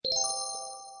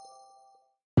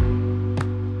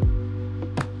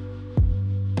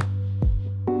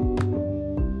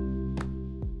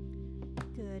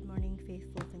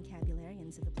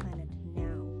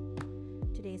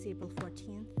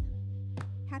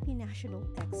Happy National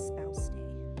Ex-Spouse Day.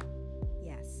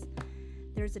 Yes,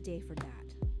 there's a day for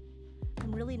that.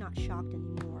 I'm really not shocked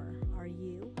anymore, are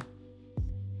you?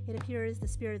 It appears the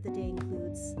spirit of the day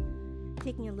includes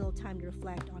taking a little time to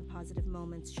reflect on positive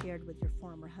moments shared with your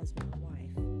former husband or wife.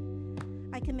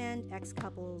 I commend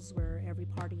ex-couples where every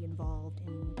party involved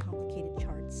in complicated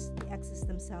charts, the exes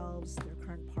themselves, their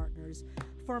current partners,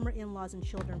 former in-laws and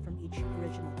children from each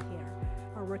original pair,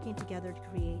 are working together to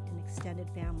create an extended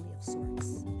family of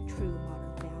sorts, a true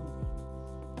modern family.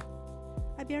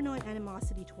 I bear no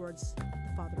animosity towards the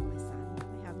father of my son.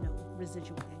 I have no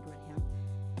residual anger at him.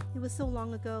 It was so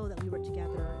long ago that we were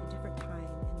together at a different time,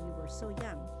 and we were so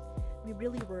young. We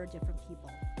really were different people.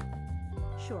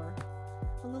 Sure,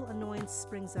 a little annoyance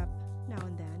springs up now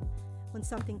and then when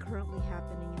something currently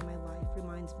happening in my life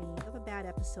reminds me of a bad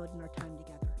episode in our time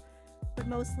together. But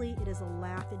mostly it is a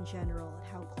laugh in general at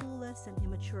how clueless and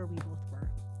immature we both were.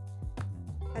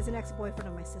 As an ex-boyfriend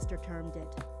of my sister termed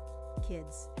it,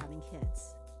 kids having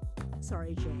kids.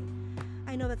 Sorry, Jay.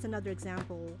 I know that's another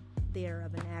example there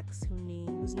of an ex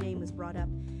whose name was brought up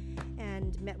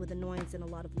and met with annoyance and a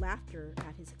lot of laughter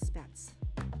at his expense.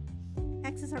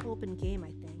 Exes are open game,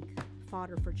 I think,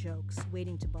 fodder for jokes,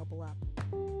 waiting to bubble up.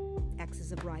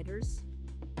 Exes of writers?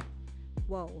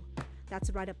 Whoa, that's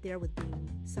right up there with being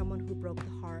someone who broke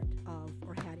the heart of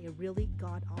or had a really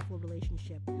god-awful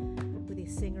relationship with a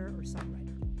singer or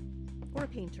songwriter, or a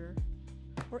painter,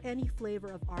 or any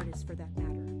flavor of artist for that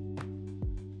matter.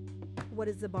 What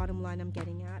is the bottom line I'm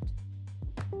getting at?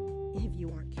 If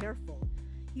you aren't careful,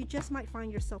 you just might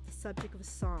find yourself the subject of a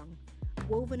song,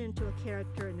 woven into a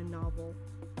character in a novel,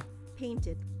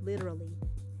 painted, literally,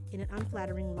 in an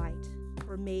unflattering light,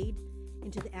 or made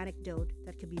into the anecdote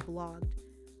that could be blogged,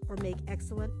 or make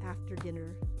excellent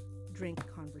after-dinner drink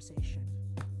conversation.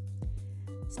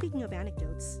 Speaking of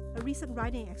anecdotes, a recent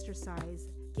writing exercise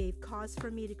gave cause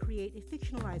for me to create a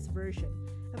fictionalized version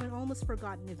of an almost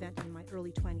forgotten event in my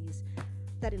early 20s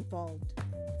that involved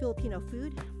Filipino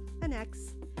food, an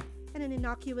ex, and an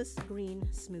innocuous green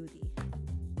smoothie.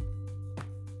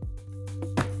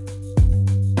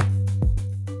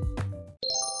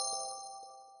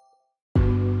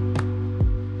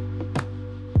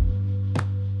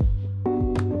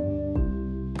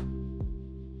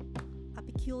 A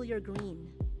peculiar green.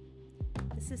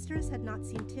 The sisters had not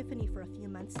seen Tiffany for a few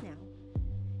months now,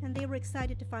 and they were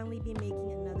excited to finally be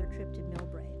making another trip to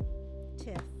Millbrae.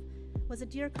 Tiff was a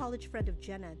dear college friend of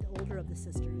Jenna, the older of the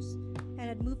sisters, and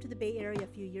had moved to the Bay Area a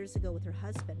few years ago with her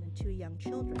husband and 2 young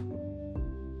children.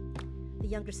 The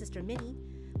younger sister, Minnie,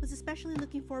 was especially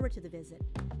looking forward to the visit.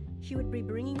 She would be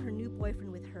bringing her new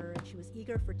boyfriend with her, and she was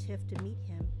eager for Tiff to meet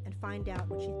him and find out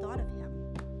what she thought of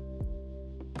him.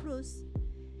 Bruce,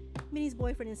 Minnie's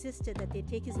boyfriend, insisted that they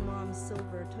take his mom's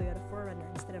silver Toyota 4Runner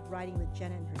instead of riding with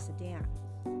Jenna in her sedan.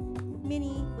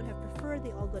 Minnie would have preferred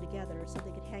they all go together so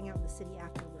they could hang out in the city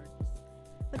afterwards.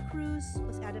 But Cruz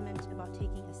was adamant about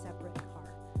taking a separate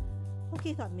car.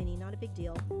 Okay, thought Minnie, not a big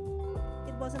deal.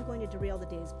 It wasn't going to derail the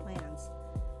day's plans,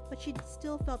 but she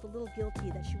still felt a little guilty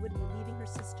that she wouldn't be leaving her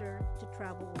sister to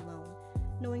travel alone,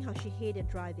 knowing how she hated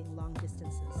driving long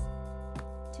distances.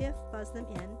 Tiff buzzed them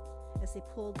in as they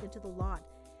pulled into the lot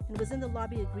and was in the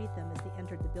lobby to greet them as they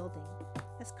entered the building.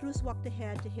 As Cruz walked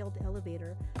ahead to hail the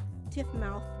elevator, Tiff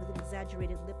mouthed with an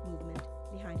exaggerated lip movement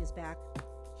behind his back,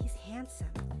 "He's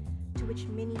handsome," to which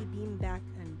Minnie beamed back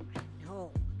an "I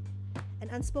know," an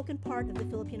unspoken part of the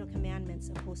Filipino commandments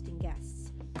of hosting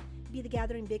guests. Be the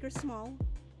gathering big or small,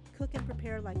 cook and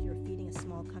prepare like you're feeding a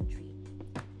small country.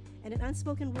 And an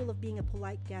unspoken rule of being a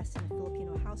polite guest in a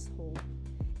Filipino household: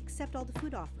 accept all the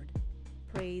food offered,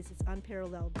 praise its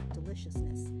unparalleled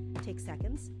deliciousness, take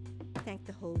seconds, thank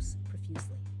the host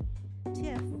profusely.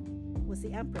 Tiff was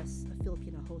the empress of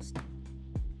Filipino hosting.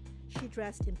 She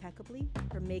dressed impeccably,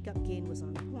 her makeup game was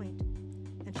on point,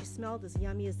 and she smelled as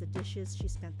yummy as the dishes she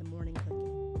spent the morning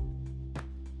cooking.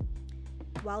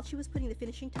 While she was putting the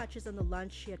finishing touches on the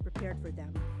lunch she had prepared for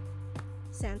them,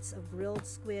 scents of grilled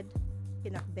squid,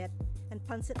 pinakbet, and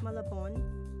pancit malabon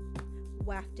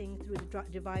wafting through the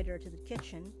divider to the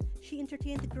kitchen, she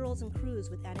entertained the girls and Cruz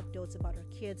with anecdotes about her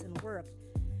kids and work,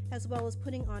 as well as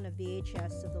putting on a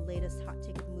VHS of the latest hot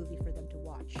ticket movie for them to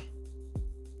watch.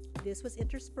 This was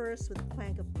interspersed with a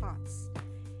clank of pots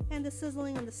and the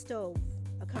sizzling on the stove,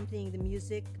 accompanying the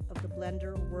music of the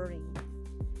blender whirring.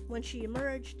 When she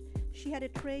emerged, she had a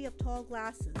tray of tall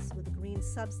glasses with a green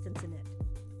substance in it.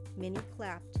 Minnie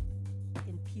clapped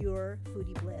in pure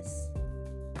foodie bliss.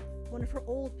 One of her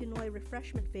old Pinoy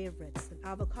refreshment favorites, an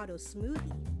avocado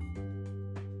smoothie.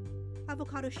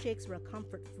 Avocado shakes were a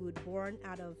comfort food born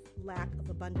out of lack of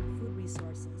abundant food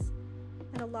resources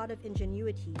and a lot of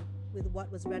ingenuity with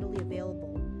what was readily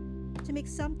available to make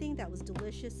something that was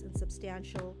delicious and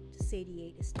substantial to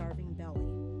satiate a starving belly.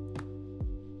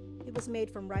 It was made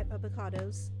from ripe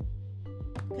avocados,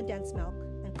 condensed milk,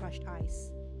 and crushed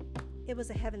ice. It was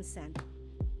a heaven sent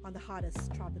on the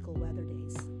hottest tropical weather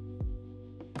days.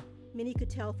 Minnie could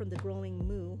tell from the growing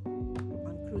moue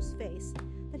on Cruz's face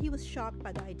that he was shocked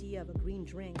by the idea of a green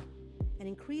drink and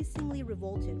increasingly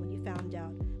revolted when he found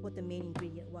out what the main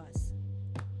ingredient was.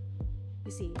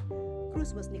 You see,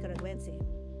 Cruz was Nicaraguense.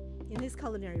 In his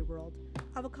culinary world,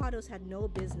 avocados had no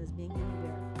business being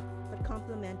anywhere but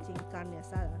complementing carne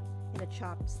asada in a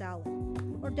chopped salad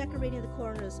or decorating the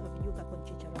corners of yuca con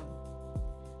chicharrón.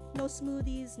 No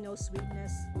smoothies, no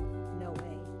sweetness, no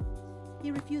way.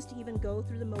 He refused to even go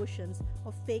through the motions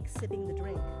of fake sipping the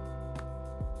drink.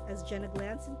 As Jenna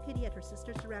glanced in pity at her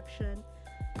sister's direction,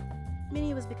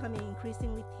 Minnie was becoming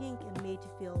increasingly pink and made to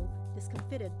feel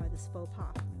discomfited by this faux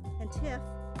pas. And Tiff,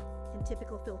 in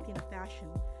typical Filipino fashion,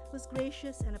 was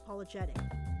gracious and apologetic,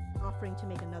 offering to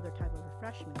make another type of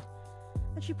refreshment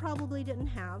that she probably didn't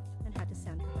have and had to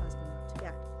send her husband out to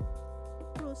get.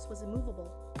 Cruz was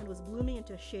immovable and was blooming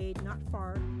into a shade not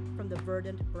far from the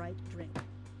verdant, bright drink.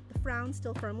 The frown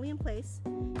still firmly in place,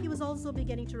 he was also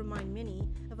beginning to remind Minnie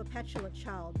of a petulant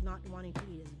child not wanting to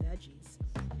eat his veggies.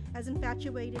 As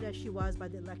infatuated as she was by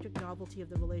the electric novelty of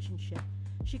the relationship,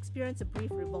 she experienced a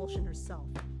brief revulsion herself.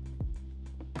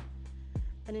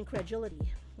 An incredulity,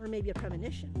 or maybe a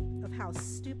premonition, of how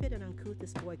stupid and uncouth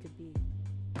this boy could be.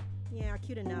 Yeah,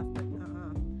 cute enough, but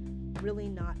really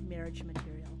not marriage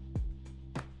material.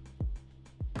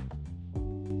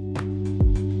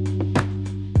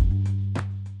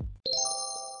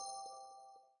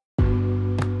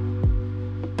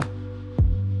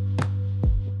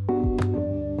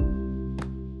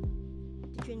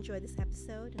 Did you enjoy this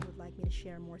episode and would like me to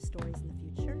share more stories in the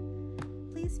future?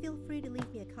 Please feel free to leave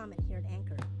me a comment here at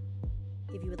Anchor.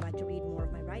 If you would like to read more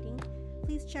of my writing,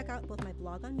 please check out both my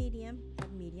blog on Medium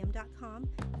at medium.com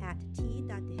at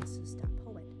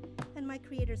t.dejesus.poet and my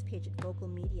creators page at Vocal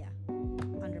Media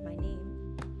under my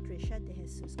name, Trisha De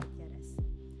Jesus Gutierrez.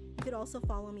 You could also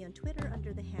follow me on Twitter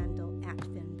under the handle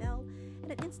 @FinnBell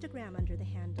and at Instagram under the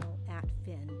handle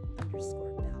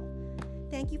 @Finn_Bell.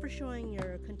 Thank you for showing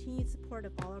your continued support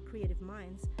of all our creative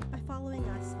minds by following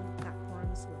us on the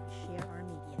platforms where we share our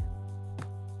media.